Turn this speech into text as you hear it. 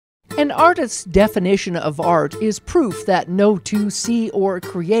An artist's definition of art is proof that no two see or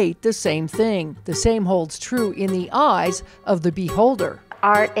create the same thing. The same holds true in the eyes of the beholder.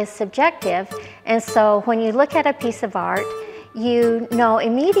 Art is subjective, and so when you look at a piece of art, you know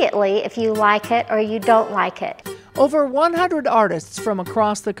immediately if you like it or you don't like it. Over 100 artists from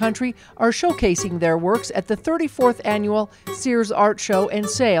across the country are showcasing their works at the 34th Annual Sears Art Show and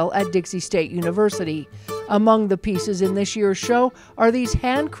Sale at Dixie State University. Among the pieces in this year's show are these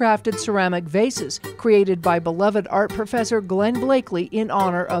handcrafted ceramic vases created by beloved art professor Glenn Blakely in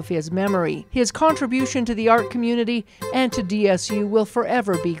honor of his memory. His contribution to the art community and to DSU will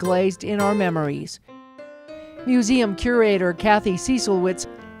forever be glazed in our memories. Museum curator Kathy Cecilwitz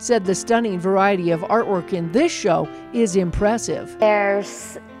said the stunning variety of artwork in this show is impressive.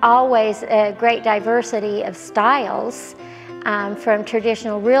 There's always a great diversity of styles, from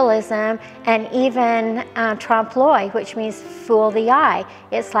traditional realism and even trompe-l'oeil, which means fool the eye.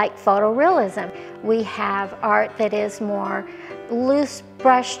 It's like photorealism. We have art that is more loose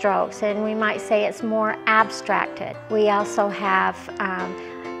brush strokes, and we might say it's more abstracted. We also have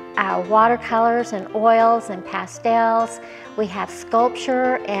watercolors and oils and pastels. We have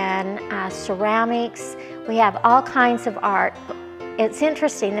sculpture and ceramics. We have all kinds of art. It's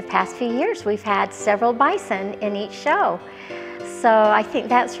interesting, the past few years we've had several bison in each show. So I think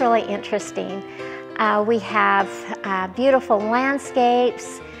that's really interesting. We have beautiful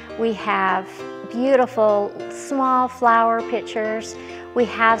landscapes. We have beautiful small flower pictures. We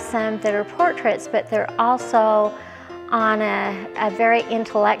have some that are portraits, but they're also on a very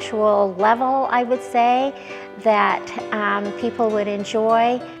intellectual level, I would say, that people would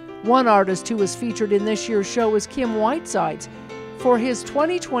enjoy. One artist who was featured in this year's show is Kim Whitesides for his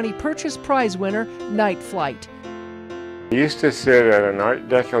 2020 Purchase Prize winner, Night Flight. I used to sit at an Art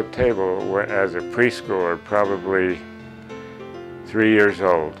Deco table as a preschooler, probably 3 years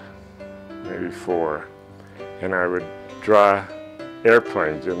old, maybe 4, and I would draw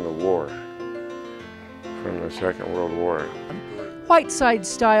airplanes in the war, from the Second World War. Whiteside's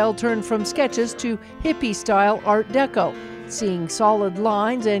style turned from sketches to hippie-style Art Deco, seeing solid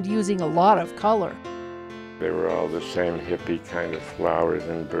lines and using a lot of color. They were all the same hippie kind of flowers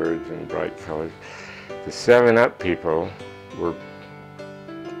and birds and bright colors. The 7-Up people were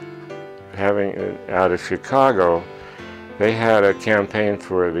having, out of Chicago, they had a campaign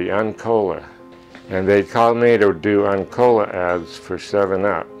for the Uncola. And they called me to do Uncola ads for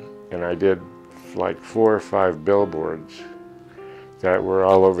 7-Up. And I did like 4 or 5 billboards that were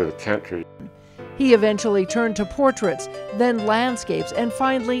all over the country. He eventually turned to portraits, then landscapes, and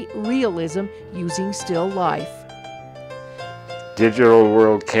finally realism using still life. Digital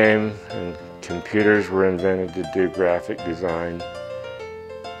world came and computers were invented to do graphic design.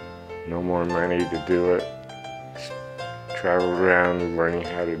 No more money to do it. Traveled around learning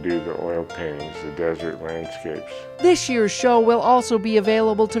how to do the oil paintings, the desert landscapes. This year's show will also be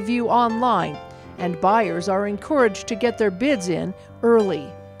available to view online, and buyers are encouraged to get their bids in early.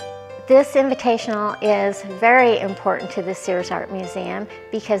 This Invitational is very important to the Sears Art Museum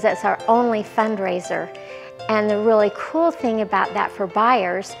because it's our only fundraiser. And the really cool thing about that for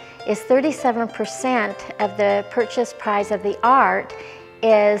buyers is 37% of the purchase price of the art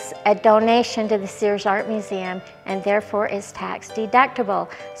is a donation to the Sears Art Museum, and therefore is tax deductible.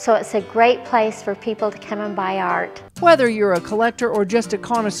 So it's a great place for people to come and buy art. Whether you're a collector or just a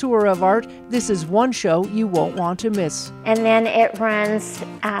connoisseur of art, this is one show you won't want to miss. And then it runs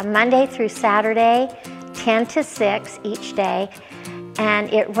Monday through Saturday, 10 to 6 each day,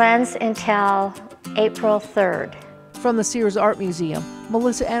 and it runs until April 3rd. From the Sears Art Museum,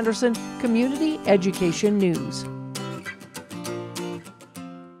 Melissa Anderson, Community Education News.